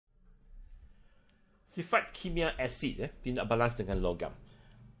Sifat kimia asid, tindak balas dengan logam.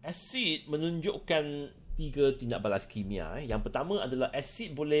 Asid menunjukkan 3 tindak balas kimia. Yang pertama adalah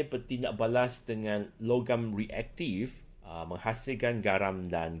asid boleh bertindak balas dengan logam reaktif, menghasilkan garam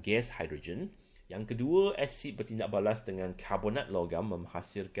dan gas hidrogen. Yang kedua, asid bertindak balas dengan karbonat logam,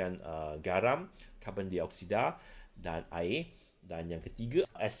 menghasilkan garam, karbon dioksida dan air. Dan yang ketiga,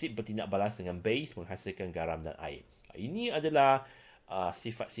 asid bertindak balas dengan base, menghasilkan garam dan air. Ini adalah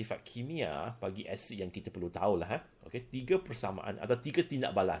sifat-sifat kimia bagi asid yang kita perlu tahulah. Okey, 3 persamaan atau 3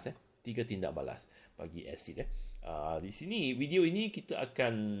 tindak balas. 3 tindak balas bagi asid. Di sini, video ini kita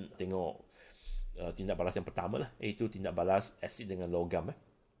akan tengok tindak balas yang pertama lah, iaitu tindak balas asid dengan logam.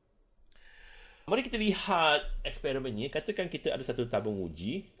 Mari kita lihat eksperimennya. Katakan kita ada satu tabung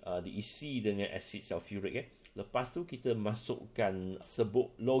uji diisi dengan asid sulfurik. Lepas tu kita masukkan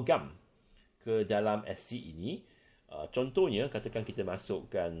serbuk logam ke dalam asid ini. Contohnya, katakan kita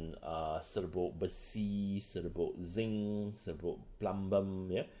masukkan serbuk besi, serbuk zinc, serbuk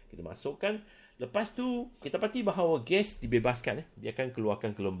plumbum, kita masukkan. Lepas tu, kita pasti bahawa gas dibebaskan. Dia akan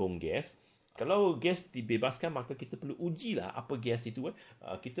keluarkan gelembung gas. Kalau gas dibebaskan, maka kita perlu ujilah apa gas itu.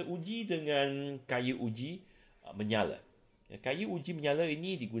 Kita uji dengan kayu uji menyala. Kayu uji menyala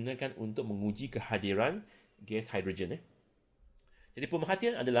ini digunakan untuk menguji kehadiran gas hidrogen. Jadi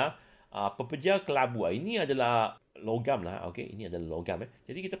pemerhatian adalah pepejar kelabu. Ini adalah logam lah. Okey, ini adalah logam.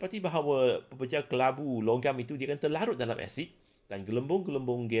 Jadi kita pasti bahawa pepejar kelabu logam itu dia akan terlarut dalam asid dan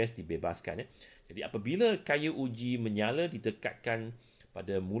gelembung-gelembung gas dibebaskan. Jadi apabila kayu uji menyala didekatkan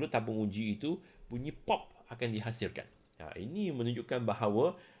pada mulut tabung uji itu, bunyi pop akan dihasilkan. Ini menunjukkan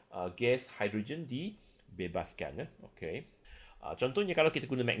bahawa gas hidrogen dibebaskan. Okey. Contohnya kalau kita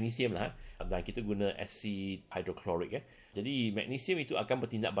guna magnesium lah, dan kita guna asid hidroklorik. Jadi magnesium itu akan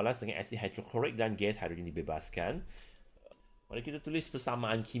bertindak balas dengan asid hidroklorik dan gas hidrogen dibebaskan. Mari kita tulis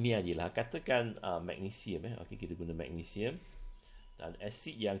persamaan kimia je lah. Katakan magnesium. Okey, kita guna magnesium. Dan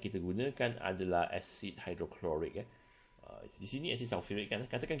asid yang kita gunakan adalah asid hidroklorik. Di sini asid sulfurik kan.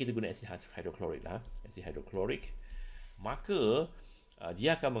 Katakan kita guna asid hidroklorik lah. Asid hidroklorik. Maka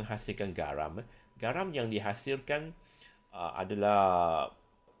dia akan menghasilkan garam. Garam yang dihasilkan adalah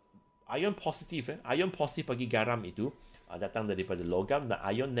ion positif. Ion positif bagi garam itu datang daripada logam, dan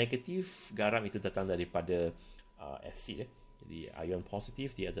ion negatif garam itu datang daripada asid. Jadi ion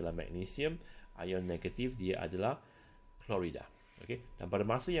positif dia adalah magnesium, ion negatif dia adalah klorida. Okey, dan pada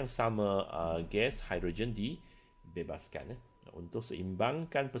masa yang sama gas hidrogen dibebaskan. Untuk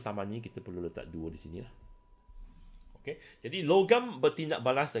seimbangkan persamaan ini kita perlu letak 2 di sini lah. Okey, jadi logam bertindak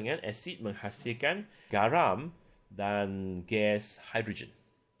balas dengan asid menghasilkan garam dan gas hidrogen.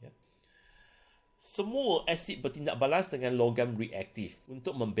 Semua asid bertindak balas dengan logam reaktif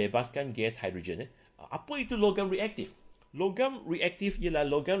untuk membebaskan gas hidrogen. Apa itu logam reaktif? Logam reaktif ialah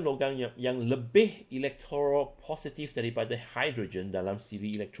logam-logam yang lebih elektropositif daripada hidrogen dalam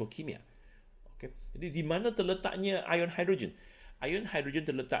siri elektrokimia. Okay. Jadi di mana terletaknya ion hidrogen? Ion hidrogen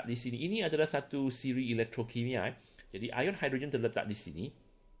terletak di sini. Ini adalah satu siri elektrokimia. Jadi ion hidrogen terletak di sini,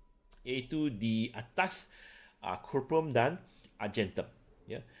 iaitu di atas cuprum dan argentum.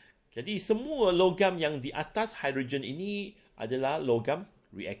 Jadi semua logam yang di atas hidrogen ini adalah logam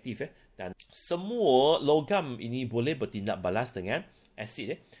reaktif. Dan semua logam ini boleh bertindak balas dengan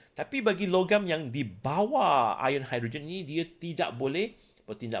asid. Tapi bagi logam yang di bawah ion hidrogen ini, dia tidak boleh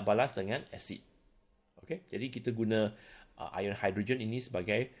bertindak balas dengan asid. Okay? Jadi kita guna ion hidrogen ini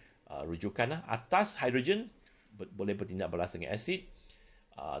sebagai rujukan. Atas hidrogen boleh bertindak balas dengan asid.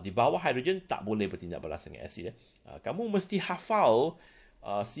 Di bawah hidrogen tak boleh bertindak balas dengan asid. Kamu mesti hafal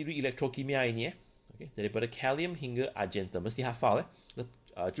siri elektrokimia ini. Okay? Daripada kalium hingga argentum. Mesti hafal.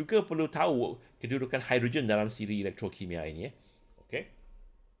 Juga perlu tahu kedudukan hidrogen dalam siri elektrokimia ini. Okay?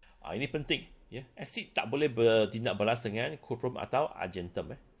 Ini penting. Asid tak boleh bertindak balas dengan cuprum atau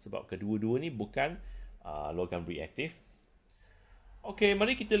argentum. Sebab kedua-dua ni bukan logam reaktif. Okey,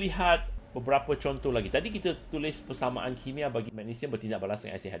 mari kita lihat beberapa contoh lagi. Tadi kita tulis persamaan kimia bagi magnesium bertindak balas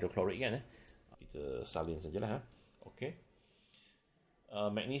dengan asid hidroklorik kan. Kita salin sajalah. Okey.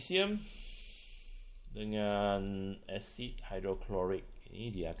 Magnesium dengan asid hidroklorik ini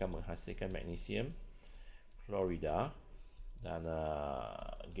dia akan menghasilkan magnesium klorida dan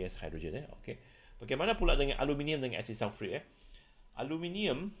gas hidrogen. Okey. Bagaimana pula dengan aluminium dengan asid sulfurik?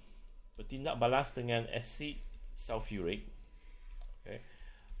 Aluminium bertindak balas dengan asid sulfurik. Okay.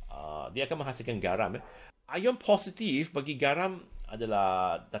 Dia akan menghasilkan garam. Ion positif bagi garam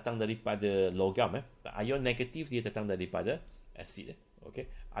adalah datang daripada logam. Ion negatif dia datang daripada asid.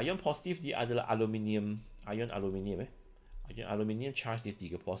 Okay. Ion positif dia adalah aluminium. Ion aluminium. Ion aluminium charge dia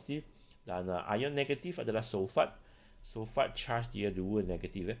 3 positif. Dan ion negatif adalah sulfat. Sulfat charge dia 2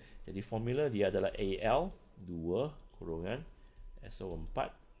 negatif. Jadi formula dia adalah Al 2 kurungan SO4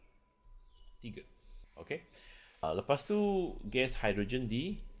 3. Okey. Lepas tu gas hidrogen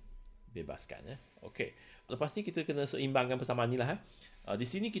dibebaskan. Okey. Lepas ni kita kena seimbangkan persamaan ni lah. Di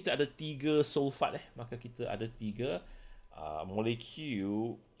sini kita ada 3 sulfat. Maka kita ada 3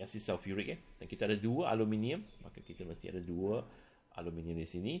 molekul asid sulfuric. Dan kita ada 2 aluminium. Maka kita mesti ada 2 aluminium di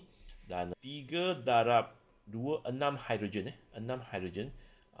sini. Dan 3 darab 2, 6 hidrogen. 6 hidrogen.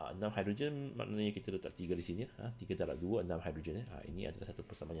 6 hidrogen maknanya kita letak 3 di sini. 3 darab 2, 6 hidrogen. Ini adalah satu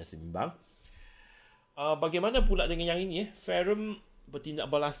persamaan yang seimbang. Bagaimana pula dengan yang ini? Ferrum bertindak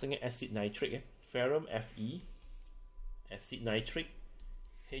balas dengan asid nitrik. Ferrum Fe, asid nitrik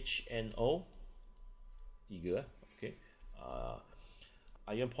HNO 3. Okay.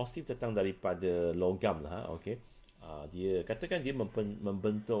 Ion positif datang daripada logam lah. Okay. Dia katakan dia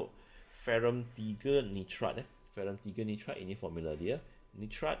membentuk ferrum 3 nitrat. Ferrum 3 nitrat, ini formula dia.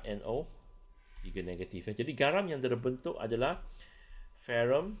 Nitrat NO 3 negatif. Jadi garam yang terbentuk adalah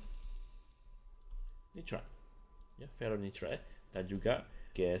ferrum nitrat. Ferrum nitrat dan juga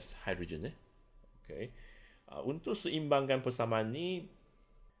gas hidrogen. Okay. Untuk seimbangkan persamaan ni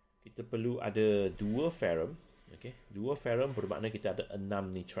kita perlu ada 2 ferrum. Okay. 2 ferrum bermakna kita ada 6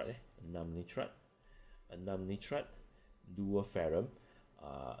 nitrat. 6 nitrat. 6 nitrat 2 ferrum.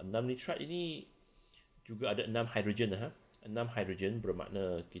 6 nitrat ini juga ada 6 hidrogen. 6 hidrogen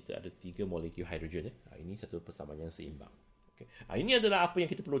bermakna kita ada 3 molekul hidrogen. Ini satu persamaan yang seimbang. Okay. Ini adalah apa yang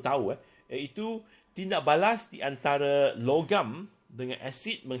kita perlu tahu, iaitu tindak balas di antara logam dengan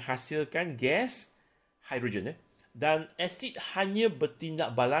asid menghasilkan gas hidrogen. Dan asid hanya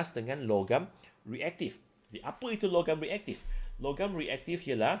bertindak balas dengan logam reaktif. Jadi, apa itu logam reaktif? Logam reaktif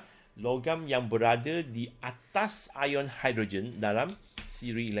ialah logam yang berada di atas ion hidrogen dalam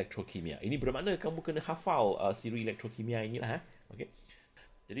siri elektrokimia. Ini bermakna kamu kena hafal siri elektrokimia inilah. Okay.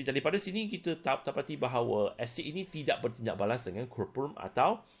 Jadi daripada sini kita dapati bahawa asid ini tidak bertindak balas dengan chloroform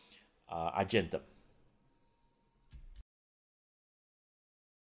atau argentum.